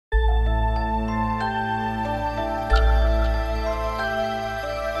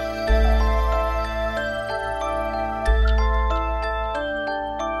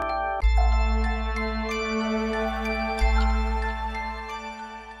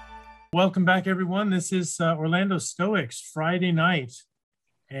Welcome back, everyone. This is Orlando Stoics Friday night,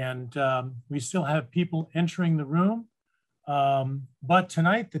 and we still have people entering the room. But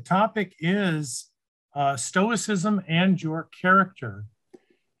tonight, the topic is Stoicism and your character.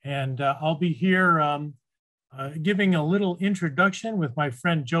 And I'll be here giving a little introduction with my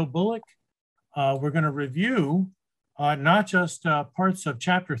friend Joe Bullock. We're going to review not just parts of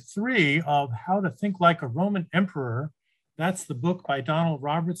chapter 3 of How to Think Like a Roman Emperor. That's the book by Donald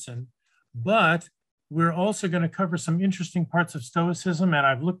Robertson. But we're also going to cover some interesting parts of Stoicism, and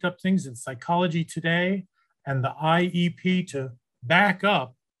I've looked up things in Psychology Today and the IEP to back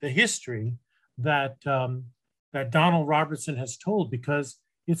up the history that, that Donald Robertson has told, because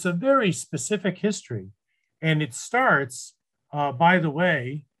it's a very specific history. And it starts, by the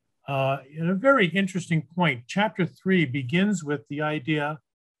way, in a very interesting point. Chapter 3 begins with the idea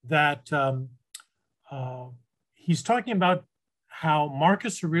that he's talking about how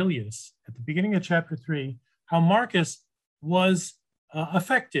Marcus Aurelius, at the beginning of chapter 3, how Marcus was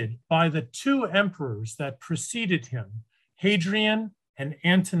affected by the two emperors that preceded him, Hadrian and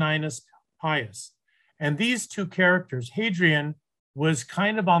Antoninus Pius. And these two characters, Hadrian was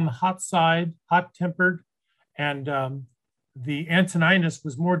kind of on the hot side, hot-tempered, and the Antoninus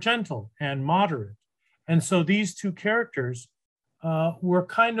was more gentle and moderate. And so these two characters were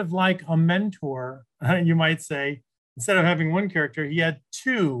kind of like a mentor, you might say. Instead of having one character, he had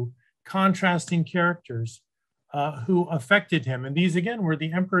two contrasting characters who affected him. And these, again, were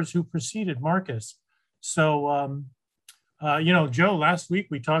the emperors who preceded Marcus. So, Joe, last week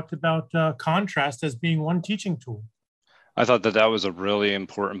we talked about contrast as being one teaching tool. I thought that was a really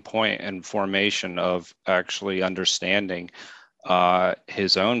important point in formation of actually understanding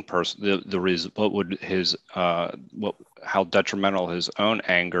his own person, how detrimental his own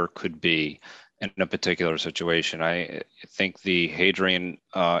anger could be in a particular situation. I think the Hadrian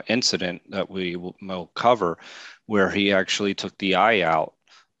incident that we will cover, where he actually took the eye out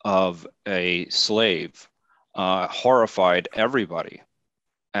of a slave, horrified everybody.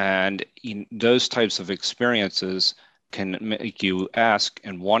 And those types of experiences can make you ask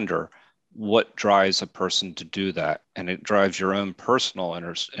and wonder what drives a person to do that. And it drives your own personal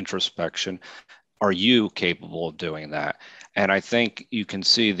introspection. Are you capable of doing that? And I think you can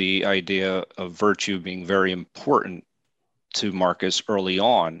see the idea of virtue being very important to Marcus early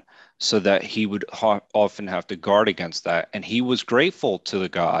on, so that he would often have to guard against that. And he was grateful to the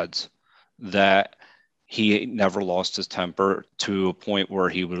gods that he never lost his temper to a point where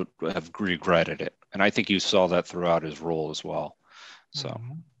he would have regretted it. And I think you saw that throughout his rule as well. So,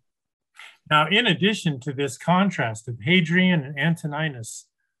 now, in addition to this contrast of Hadrian and Antoninus,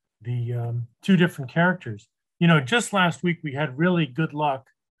 the two different characters, just last week we had really good luck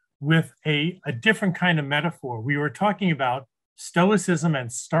with a different kind of metaphor. We were talking about Stoicism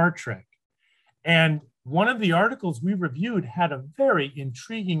and Star Trek. And one of the articles we reviewed had a very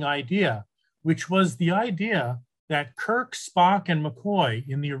intriguing idea, which was the idea that Kirk, Spock, and McCoy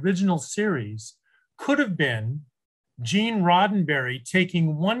in the original series could have been Gene Roddenberry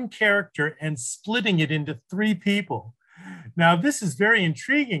taking one character and splitting it into three people. Now, this is very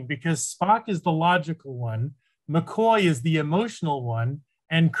intriguing because Spock is the logical one, McCoy is the emotional one,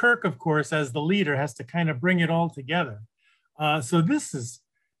 and Kirk, of course, as the leader, has to kind of bring it all together. So this is,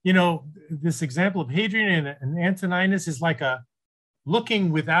 this example of Hadrian and Antoninus is like a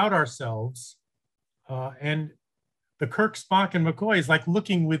looking without ourselves, and the Kirk, Spock, and McCoy is like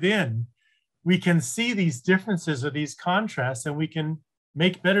looking within. We can see these differences or these contrasts, and we can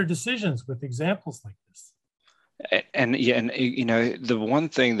make better decisions with examples like this. And the one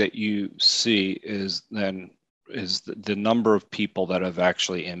thing that you see is the number of people that have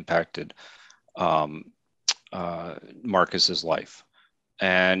actually impacted Marcus's life,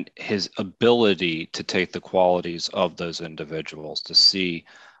 and his ability to take the qualities of those individuals, to see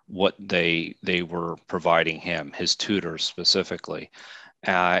what they were providing him, his tutors specifically.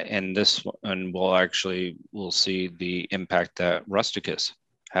 And we'll see the impact that Rusticus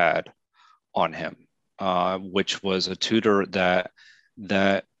had on him, which was a tutor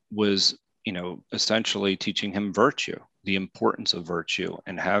that was, essentially teaching him virtue, the importance of virtue,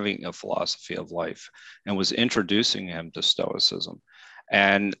 and having a philosophy of life, and was introducing him to Stoicism.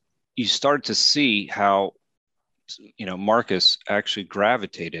 And you start to see how, Marcus actually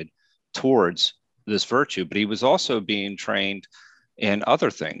gravitated towards this virtue, but he was also being trained in other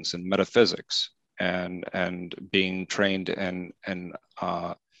things, in metaphysics, and being trained in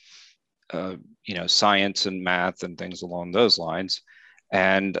science and math and things along those lines.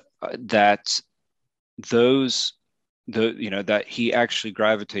 And that he actually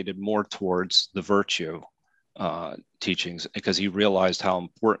gravitated more towards the virtue teachings, because he realized how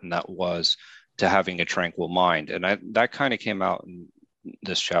important that was to having a tranquil mind. And that kind of came out in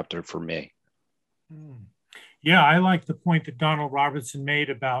this chapter for me. Yeah, I like the point that Donald Robertson made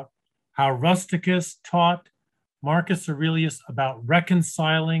about how Rusticus taught Marcus Aurelius about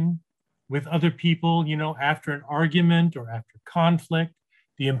reconciling with other people, you know, after an argument or after conflict,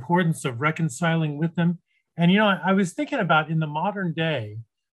 the importance of reconciling with them. And, you know, I was thinking about in the modern day,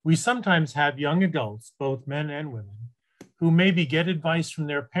 we sometimes have young adults, both men and women, who maybe get advice from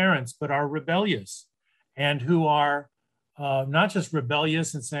their parents, but are rebellious and who are not just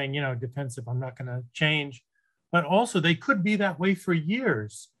rebellious and saying, you know, defensive, I'm not going to change, but also they could be that way for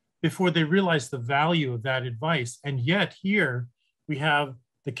years before they realize the value of that advice. And yet here we have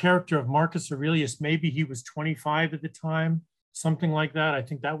the character of Marcus Aurelius. Maybe he was 25 at the time, something like that. I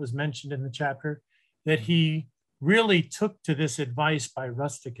think that was mentioned in the chapter, that he really took to this advice by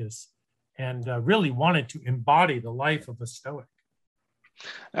Rusticus and really wanted to embody the life of a Stoic.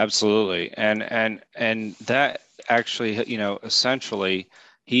 Absolutely. And that actually, you know, essentially,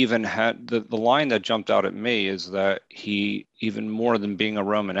 he even had the line that jumped out at me is that he, even more than being a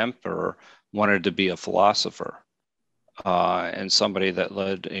Roman emperor, wanted to be a philosopher and somebody that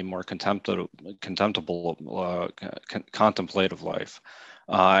led a more contemplative life.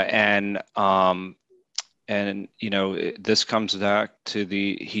 And you know, this comes back to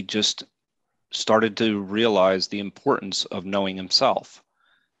he just started to realize the importance of knowing himself.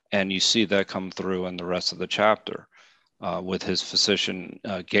 And you see that come through in the rest of the chapter. With his physician,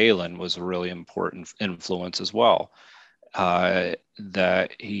 Galen was a really important influence as well.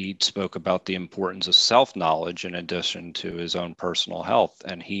 That he spoke about the importance of self-knowledge in addition to his own personal health.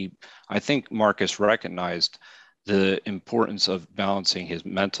 And I think Marcus recognized the importance of balancing his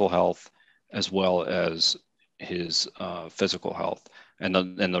mental health as well as his physical health and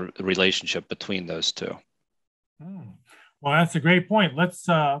the relationship between those two. Well, that's a great point. Let's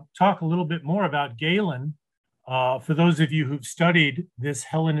talk a little bit more about Galen. For those of you who've studied this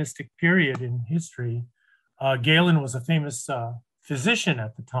Hellenistic period in history, Galen was a famous physician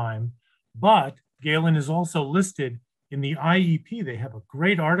at the time, but Galen is also listed in the IEP. They have a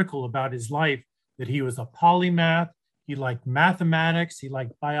great article about his life, that he was a polymath, he liked mathematics, he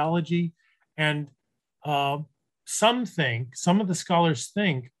liked biology, and some of the scholars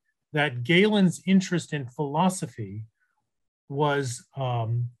think that Galen's interest in philosophy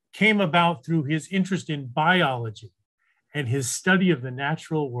came about through his interest in biology and his study of the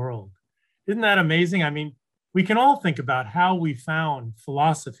natural world. Isn't that amazing? I mean, we can all think about how we found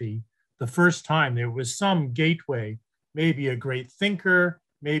philosophy the first time. There was some gateway, maybe a great thinker,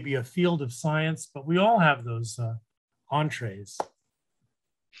 maybe a field of science, but we all have those entrees.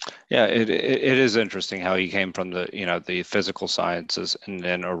 Yeah, it is interesting how he came from the physical sciences and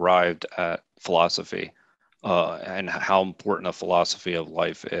then arrived at philosophy. And how important a philosophy of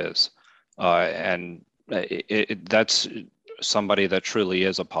life is. And that's somebody that truly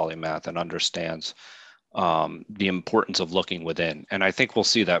is a polymath and understands the importance of looking within. And I think we'll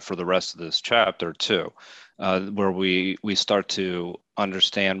see that for the rest of this chapter too, where we start to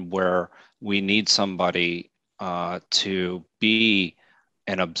understand where we need somebody to be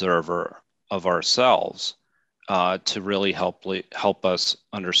an observer of ourselves to really help us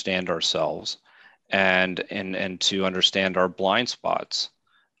understand ourselves. And to understand our blind spots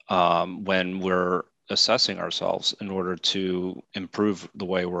when we're assessing ourselves in order to improve the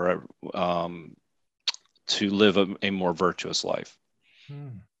way we're to live a more virtuous life.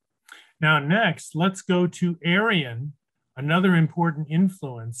 Now, next, let's go to Arrian, another important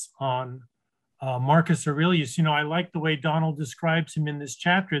influence on Marcus Aurelius. You know, I like the way Donald describes him in this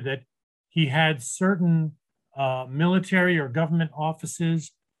chapter, that he had certain military or government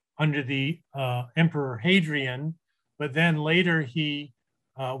offices under the Emperor Hadrian, but then later he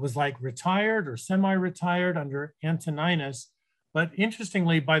was like retired or semi-retired under Antoninus. But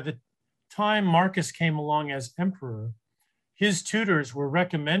interestingly, by the time Marcus came along as emperor, his tutors were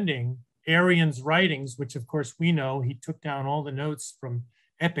recommending Arrian's writings, which of course we know he took down all the notes from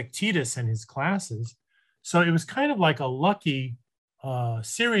Epictetus and his classes. So it was kind of like a lucky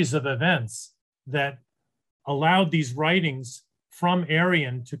series of events that allowed these writings from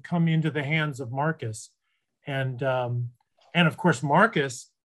Arrian to come into the hands of Marcus. And of course, Marcus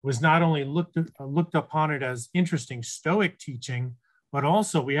was not only looked upon it as interesting Stoic teaching, but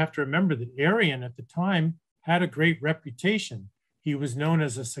also we have to remember that Arrian at the time had a great reputation. He was known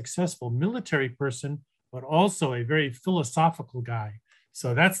as a successful military person, but also a very philosophical guy.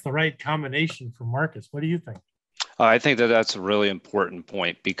 So that's the right combination for Marcus. What do you think? I think that that's a really important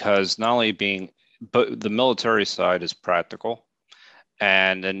point, because not only but the military side is practical,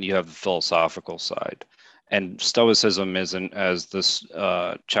 and then you have the philosophical side. And Stoicism isn't, as this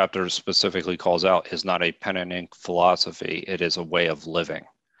chapter specifically calls out, is not a pen and ink philosophy. It is a way of living.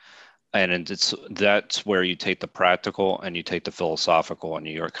 And that's where you take the practical and you take the philosophical, and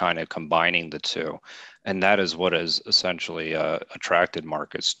you're kind of combining the two. And that is what has essentially attracted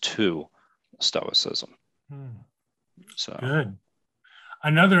Marcus to Stoicism. So Good.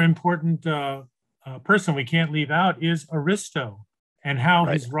 Another important person we can't leave out is Aristo, and how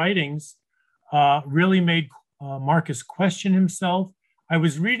right. his writings really made Marcus question himself. I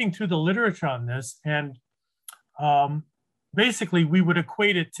was reading through the literature on this, and basically we would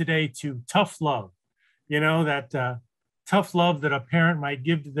equate it today to tough love. That tough love that a parent might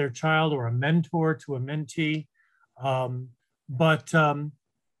give to their child, or a mentor to a mentee. But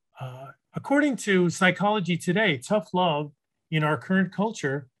according to psychology today, tough love in our current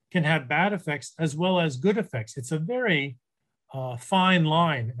culture can have bad effects as well as good effects. It's a very fine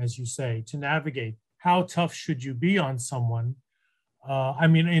line, as you say, to navigate. How tough should you be on someone? I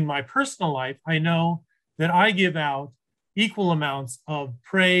mean, in my personal life, I know that I give out equal amounts of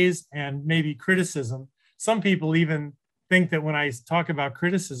praise and maybe criticism. Some people even think that when I talk about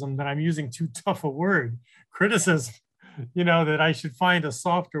criticism that I'm using too tough a word. Criticism, that I should find a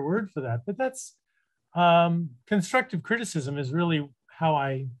softer word for that. But that's constructive criticism is really how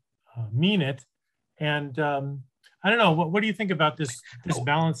I mean it. And I don't know, what do you think about this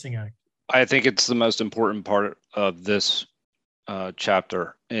balancing act? I think it's the most important part of this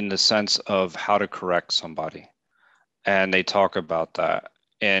chapter, in the sense of how to correct somebody. And they talk about that,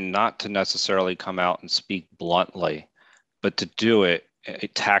 and not to necessarily come out and speak bluntly, but to do it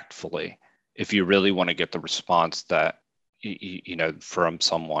tactfully if you really want to get the response that from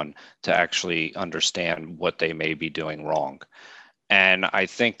someone, to actually understand what they may be doing wrong. And I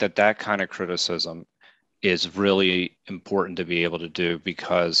think that kind of criticism is really important to be able to do,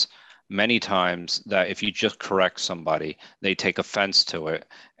 because many times that if you just correct somebody, they take offense to it,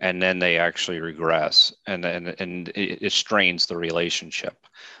 and then they actually regress, and it strains the relationship.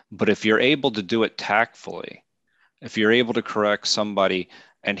 But if you're able to do it tactfully, if you're able to correct somebody,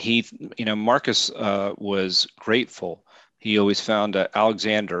 and Marcus was grateful. He always found that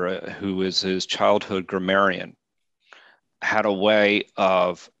Alexander, who was his childhood grammarian, had a way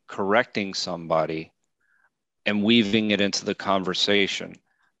of correcting somebody and weaving it into the conversation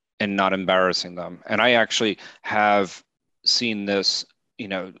and not embarrassing them. And I actually have seen this,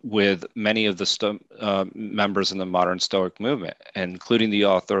 with many of the members in the modern Stoic movement, including the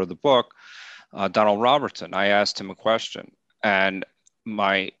author of the book, Donald Robertson. I asked him a question, and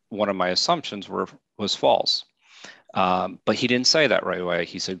one of my assumptions was false. But he didn't say that right away.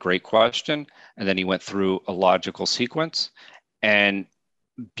 He said, "Great question." And then he went through a logical sequence and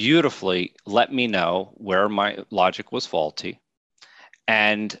beautifully let me know where my logic was faulty.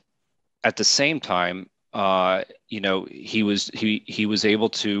 And at the same time, he was able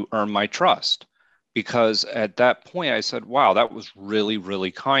to earn my trust, because at that point I said, wow, that was really,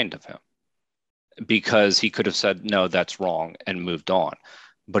 really kind of him, because he could have said, no, that's wrong, and moved on.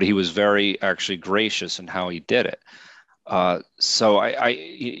 But he was very actually gracious in how he did it. So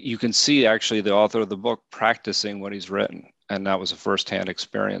you can see actually the author of the book practicing what he's written. And that was a firsthand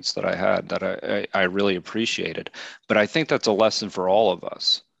experience that I had that I really appreciated. But I think that's a lesson for all of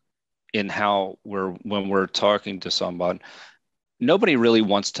us in how when we're talking to someone. Nobody really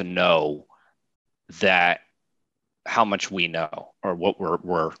wants to know that how much we know or what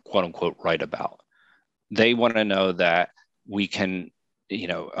we're quote unquote right about. They want to know that we can,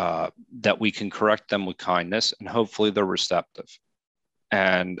 that we can correct them with kindness, and hopefully they're receptive,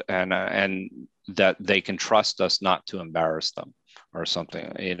 and that they can trust us not to embarrass them or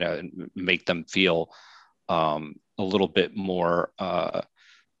something, make them feel a little bit more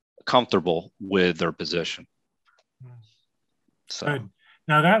comfortable with their position. So good.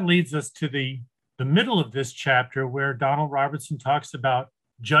 Now that leads us to the middle of this chapter, where Donald Robertson talks about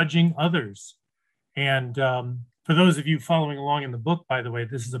judging others. And for those of you following along in the book, by the way,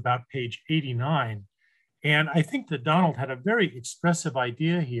 this is about page 89. And I think that Donald had a very expressive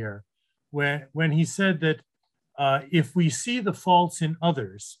idea here when he said that if we see the faults in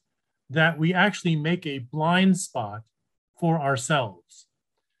others, that we actually make a blind spot for ourselves.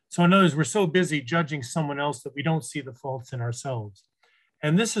 So in other words, we're so busy judging someone else that we don't see the faults in ourselves.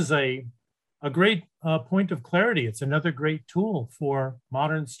 And this is a great point of clarity. It's another great tool for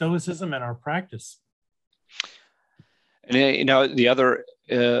modern Stoicism and our practice. And the other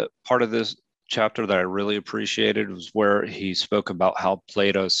part of this chapter that I really appreciated was where he spoke about how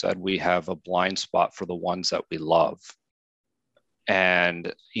Plato said we have a blind spot for the ones that we love.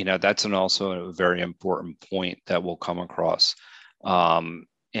 And, that's also a very important point that we'll come across.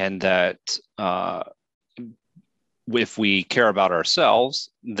 And that if we care about ourselves,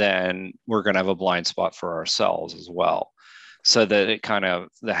 then we're going to have a blind spot for ourselves as well. So that it kind of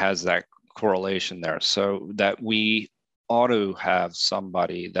has that correlation there. So that we ought to have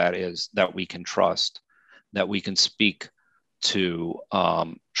somebody that we can trust, that we can speak to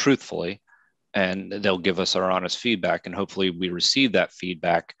truthfully, and they'll give us our honest feedback, and hopefully we receive that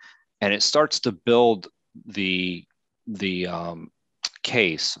feedback, and it starts to build the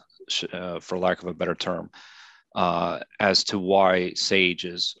case, for lack of a better term, as to why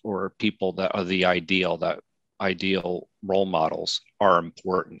sages or people that are the ideal role models are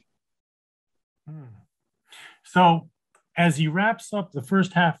important. So as he wraps up the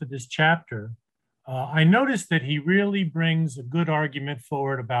first half of this chapter, I noticed that he really brings a good argument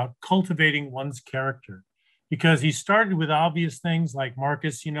forward about cultivating one's character, because he started with obvious things like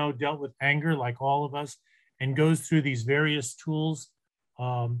Marcus, dealt with anger like all of us, and goes through these various tools.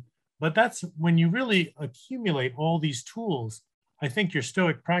 But that's when you really accumulate all these tools, I think your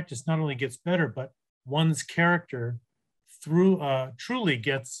Stoic practice not only gets better, but one's character truly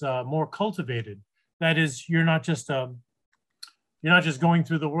gets more cultivated. That is, you're not just going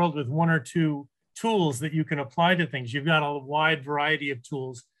through the world with one or two tools that you can apply to things. You've got a wide variety of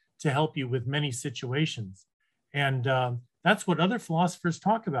tools to help you with many situations. And that's what other philosophers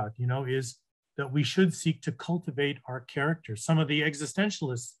talk about, is that we should seek to cultivate our character. Some of the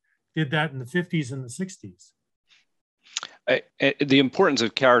existentialists did that in the 50s and the 60s. The importance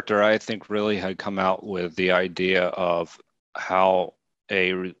of character, I think, really had come out with the idea of how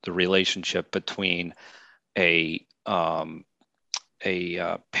the relationship between a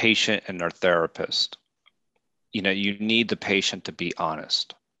patient and their therapist. You need the patient to be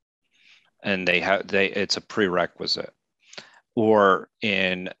honest, and it's a prerequisite. Or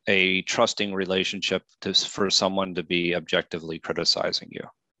in a trusting relationship, for someone to be objectively criticizing you,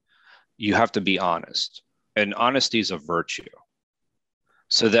 you have to be honest, and honesty is a virtue.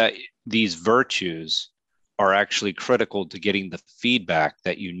 So that these virtues are actually critical to getting the feedback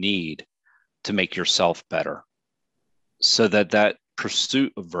that you need to make yourself better. So that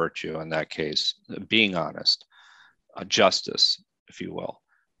pursuit of virtue, in that case, being honest, justice, if you will,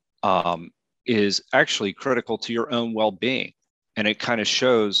 is actually critical to your own well-being. And it kind of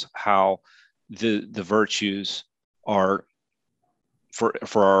shows how the virtues are for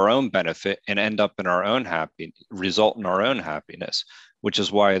our own benefit and end up in our own result in our own happiness, which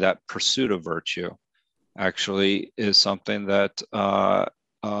is why that pursuit of virtue actually is something that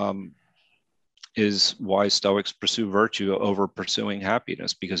is why Stoics pursue virtue over pursuing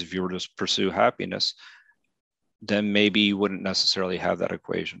happiness. Because if you were to pursue happiness, then maybe you wouldn't necessarily have that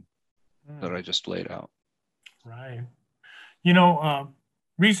equation that I just laid out. Right.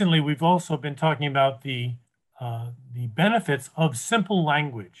 Recently we've also been talking about the benefits of simple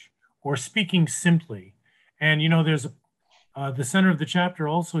language, or speaking simply. And there's the center of the chapter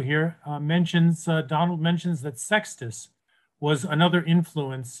also here Donald mentions that Sextus was another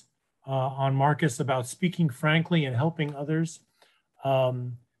influence on Marcus about speaking frankly and helping others.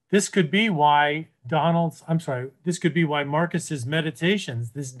 This could be why Marcus's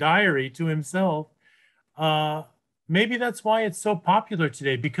meditations, this diary to himself, maybe that's why it's so popular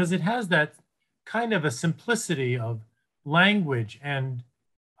today, because it has that kind of a simplicity of language and,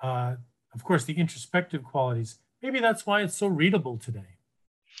 of course, the introspective qualities. Maybe that's why it's so readable today.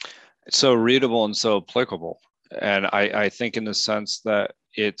 It's so readable and so applicable. And I think in the sense that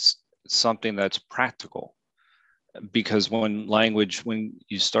it's something that's practical, because when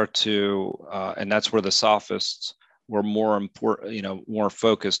you start to, and that's where the sophists were more important, more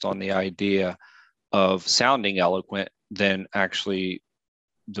focused on the idea of sounding eloquent than actually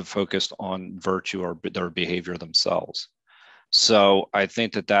focused on virtue or their behavior themselves. So I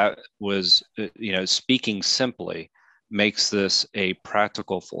think that was, speaking simply makes this a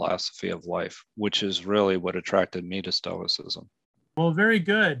practical philosophy of life, which is really what attracted me to Stoicism. Well, very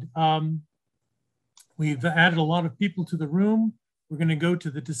good. We've added a lot of people to the room. We're going to go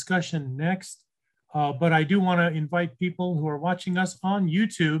to the discussion next. But I do want to invite people who are watching us on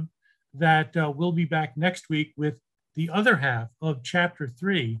YouTube that we'll be back next week with the other half of Chapter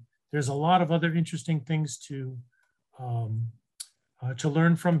 3. There's a lot of other interesting things to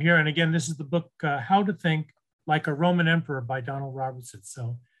learn from here. And again, this is the book, How to Think Like a Roman Emperor by Donald Robertson.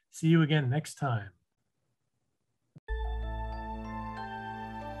 So see you again next time.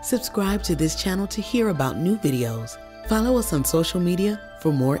 Subscribe to this channel to hear about new videos. Follow us on social media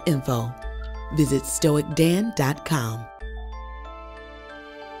for more info. Visit StoicDan.com.